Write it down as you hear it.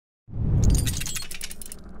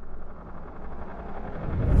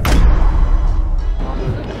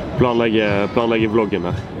planlegge vloggen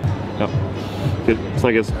her. Ja. Good.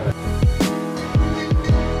 Snakkes.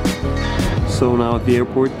 So now at the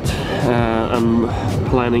airport, I'm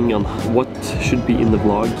planning on what should be in the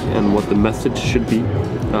vlog and what the message should be.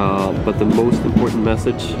 But the most important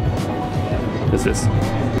message is this.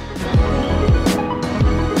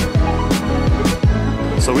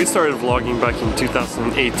 So we started vlogging back in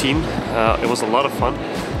 2018. It was a lot of fun,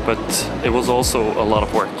 but it was also a lot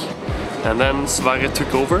of work. And then Sverre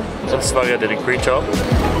took over, and Sverre did a great job.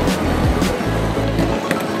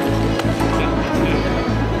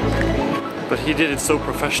 But he did it so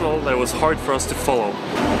professional that it was hard for us to follow.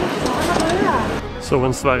 So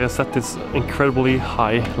when Sverre set this incredibly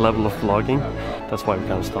high level of vlogging, that's why we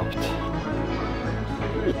kind of stopped.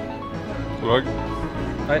 Vlog.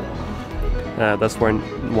 Hi. That's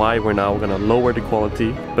why we're now gonna lower the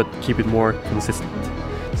quality, but keep it more consistent.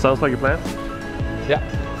 Sounds like a plan? Yeah,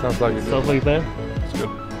 sounds like a plan. It's good.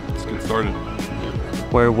 Let's get started.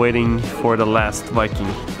 We're waiting for the last Viking.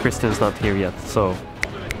 Christian's not here yet, so...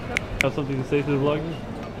 Have something to say to the vlog?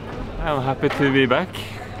 I'm happy to be back.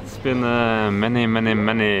 It's been many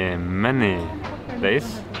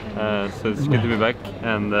days, so it's good to be back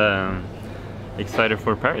and excited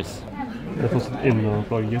for Paris. Det er fortsatt inne og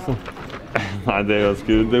flagget, så. Nei, det er ganske...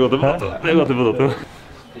 Det er godt å få dato. Det er godt å få dato.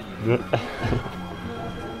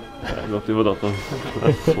 Det er godt å få dato. Det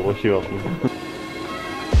er så 2018.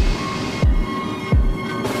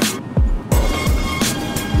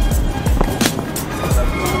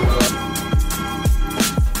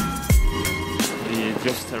 We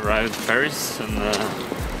just arrived in Paris and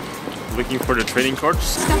looking for the training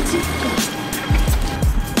courts.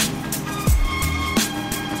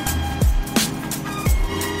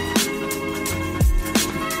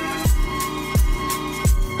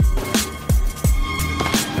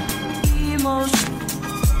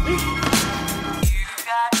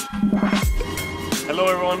 Hello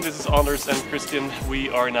everyone, this is Anders and Christian. We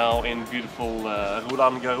are now in beautiful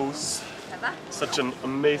Roland Garros. Such an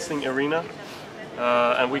amazing arena.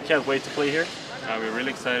 And we can't wait to play here. We're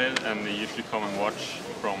really excited and you should come and watch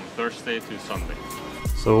from Thursday to Sunday.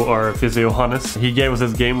 So our physio Hannes, he gave us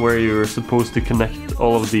this game where you're supposed to connect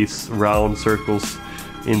all of these round circles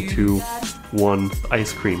into one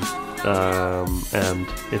ice cream. And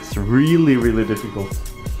it's really difficult.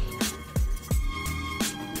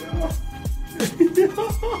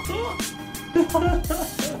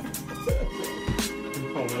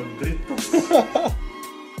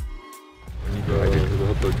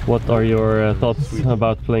 What are your thoughts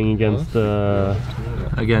about playing against us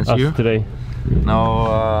you today?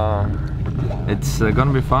 No, it's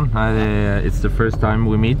gonna be fun. It's the first time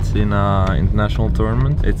we meet in an international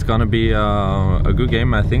tournament. It's gonna be a good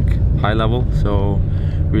game, I think, high level. So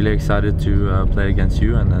really excited to play against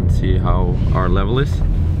you and then see how our level is.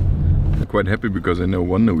 I'm quite happy because I know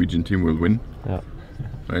one Norwegian team will win. Yeah.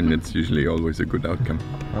 And it's usually always a good outcome.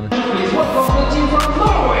 I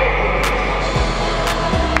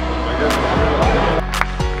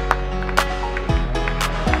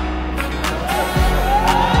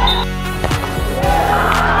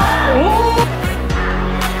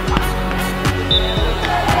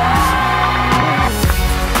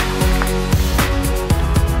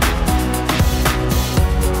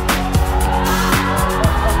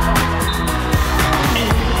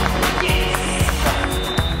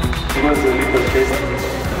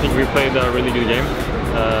think we played a really good game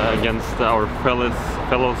against our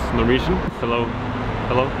fellows Norwegian. Fellows.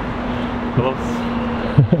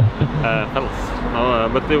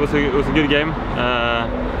 But it was a good game.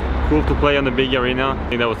 Cool to play on the big arena. I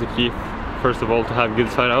think that was the key. First of all, to have good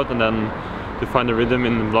side out, and then to find a rhythm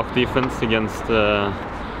in block defense against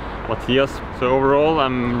Matthias. So overall,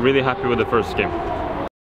 I'm really happy with the first game.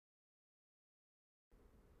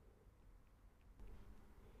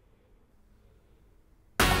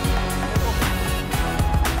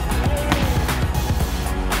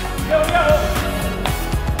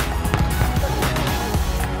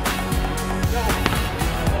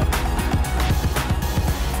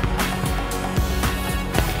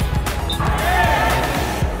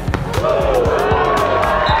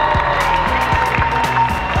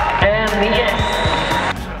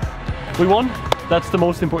 We won. That's the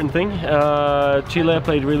most important thing. Chile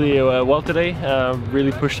played really well today.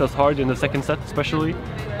 Really pushed us hard in the second set, especially.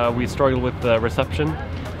 We struggled with reception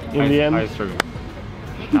in the end. I struggled.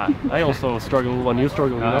 I also struggle when you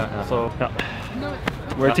struggle, you know? Yeah. So yeah.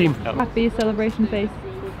 We're a team. Yeah. Happy celebration face.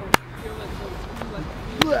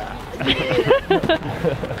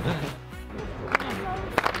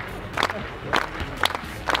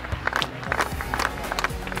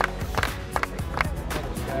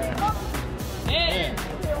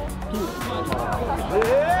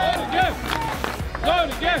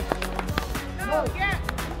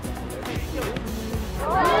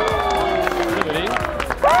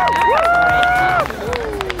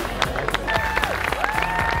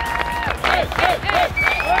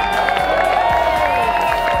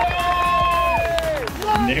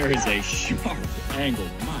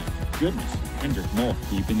 Kaale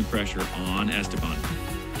keeping the pressure on Esteban.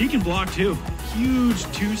 He can block too. Huge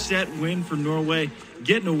two-set win for Norway.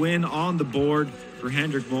 Getting a win on the board for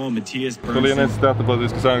Hendrik Moe og Mathias Karolina Bernsen. insisterte på at vi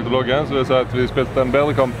skulle sende til loggen, så jeg sa at vi spilte en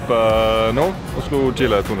bedre kamp nå og slo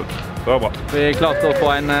Chile 2-0. Det var bra. Vi klarte å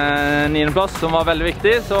få en 9. plass som var veldig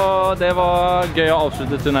viktig, så det var gøy å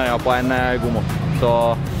avslutte turneringen på en god måte.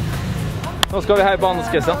 Så nå skal vi heie på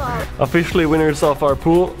Anders. Officially winners of our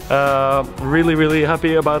pool. Really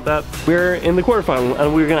happy about that. We're in the quarterfinal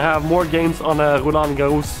and we're gonna have more games on Roland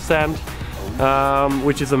Garros sand,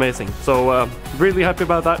 which is amazing. So really happy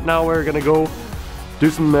about that. Now we're gonna go do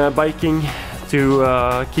some biking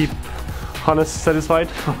to keep Hannes satisfied.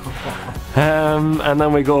 And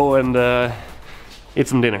then we go and eat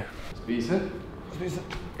some dinner.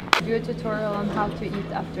 Do a tutorial on how to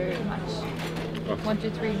eat after a match. 1, 2,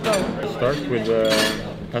 3, go. Start with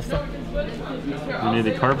pasta. You need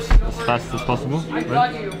the carbs as fast as possible, right?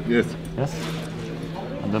 Yes. Yes.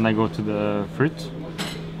 And then I go to the fruit,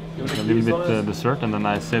 a little bit dessert, and then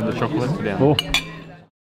I save the chocolate to the end. Oh.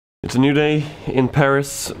 It's a new day in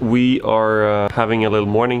Paris. We are having a little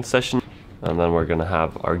morning session and then we're gonna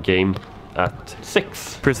have our game at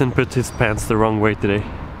 6. Prison put his pants the wrong way today.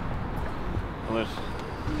 It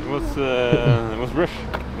was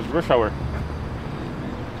rush hour.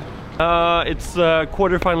 It's a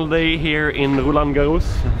quarterfinal day here in Roland Garros.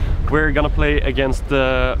 We're gonna play against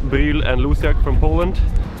Bryl and Lusiak from Poland.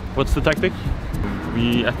 What's the tactic?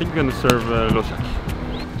 I think we're gonna serve Lusiak,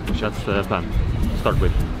 which that's the plan to start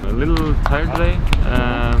with. A little tired today,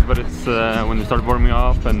 but it's when you start warming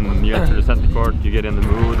up and you enter the center court, you get in the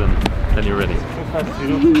mood and then you're ready.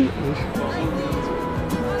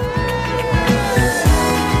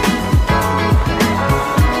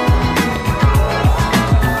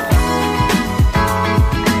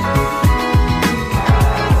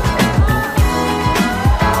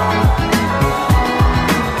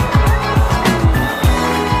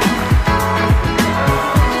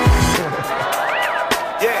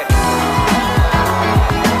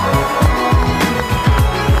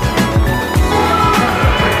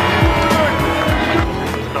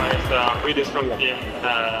 Really strong team.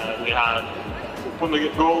 We had won the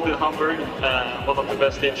gold in Hamburg, one of the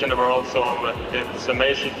best teams in the world, so it's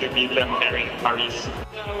amazing to meet them here in Paris.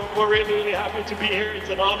 We're really happy to be here. It's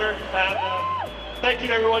an honor, and thank you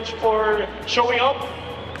very much for showing up.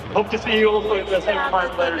 Hope to see you also in the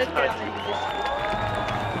semi-final later tonight.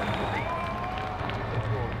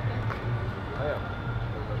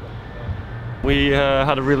 We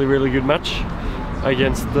had a really good match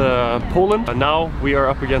against Poland, and now we are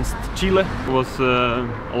up against Chile. It was a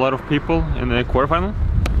lot of people in the quarterfinal,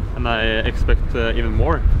 and I expect even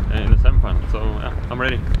more in the semi-final, so yeah, I'm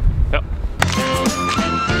ready. Yeah.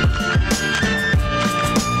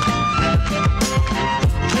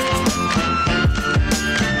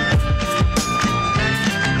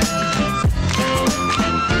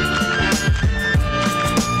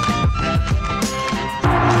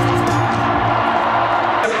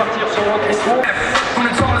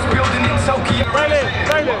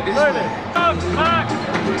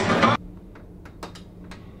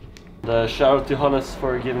 Shout out to Hannes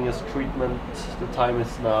for giving us treatment. The time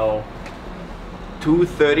is now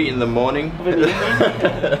 2:30 in the morning.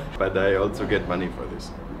 But I also get money for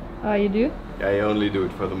this. You do? I only do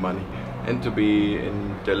it for the money and to be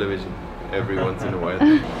in television every once in a while.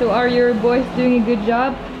 So are your boys doing a good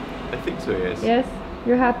job? I think so, yes. Yes?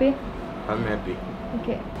 You're happy? I'm happy.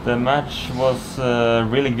 Okay. The match was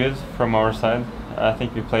really good from our side. I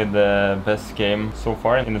think we played the best game so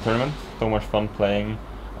far in the tournament. So much fun playing.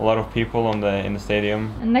 A lot of people in the stadium.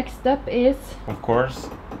 And next up is? Of course,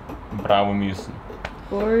 Bravo Musen.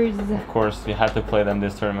 Of course, we had to play them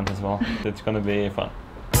this tournament as well. It's gonna be fun.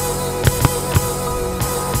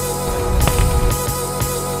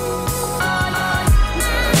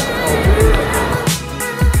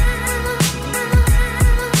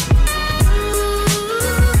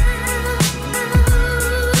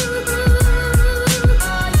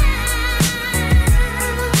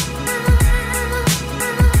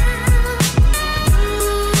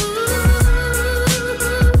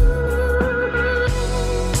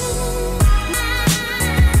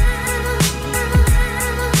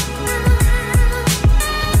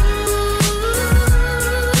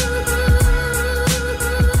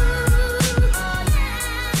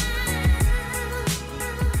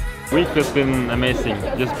 Week has been amazing,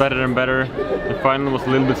 just better and better. The final was a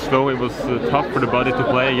little bit slow, it was tough for the body to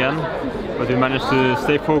play again, But we managed to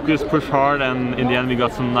stay focused, push hard, and in the end we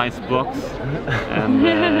got some nice blocks,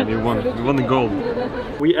 and we won the gold.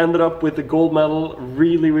 We ended up with the gold medal.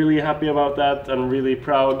 Really happy about that, and really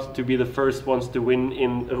proud to be the first ones to win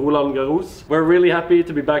in Roland Garros. We're really happy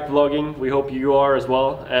to be back vlogging. We hope you are as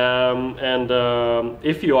well.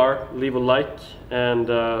 If you are, leave a like, and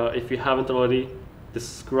if you haven't already,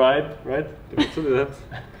 subscribe, right?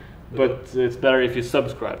 But it's better if you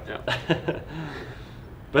subscribe. Yeah.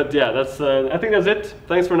 But yeah, that's. I think that's it.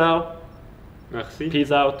 Thanks for now. Merci.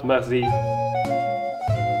 Peace out. Merci.